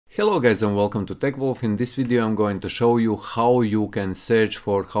Hello guys and welcome to TechWolf. In this video I'm going to show you how you can search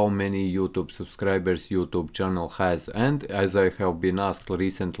for how many YouTube subscribers YouTube channel has, and as I have been asked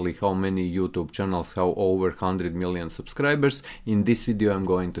recently how many YouTube channels have over 100 million subscribers, in this video I'm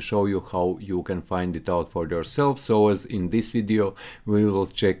going to show you how you can find it out for yourself. So as in this video we will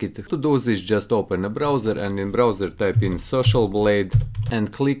check it. To do this, just open a browser and in browser type in Social Blade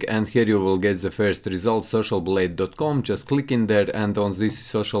and click, and here you will get the first result, socialblade.com. Just click in there, and on this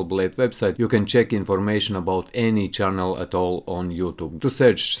Social Blade website you can check information about any channel at all on YouTube. To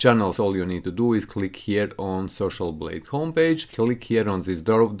search channels, all you need to do is click here on Social Blade homepage, click here on this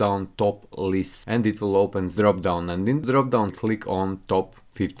drop down top list, and it will open drop down, and in drop down click on top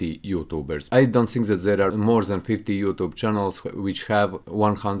 50 YouTubers. I don't think that there are more than 50 YouTube channels which have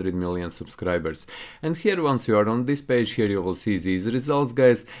 100 million subscribers. And here, once you are on this page, here you will see these results,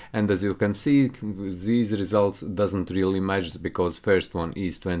 guys, and as you can see, these results doesn't really match because first one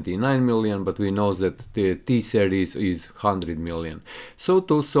is 29 million, but we know that the T series is 100 million. So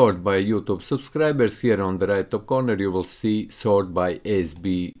to sort by YouTube subscribers, here on the right top corner you will see sort by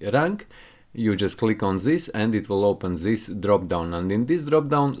SB rank. You just click on this and it will open this drop down, and in this drop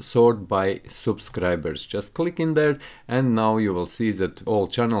down sort by subscribers. Just click in there and now you will see that all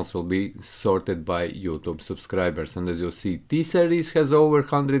channels will be sorted by YouTube subscribers. And as you see, T series has over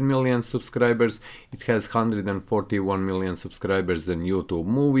 100 million subscribers, it has 141 million subscribers, and YouTube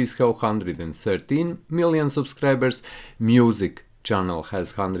movies have 113 million subscribers, music channel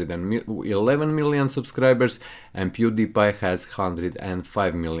has 111 million subscribers, and PewDiePie has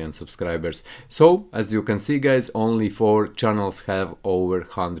 105 million subscribers. So as you can see, guys, only 4 channels have over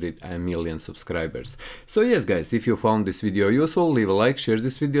 100 million subscribers. So yes guys, if you found this video useful, leave a like, share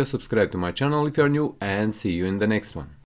this video, subscribe to my channel if you are new, and see you in the next one.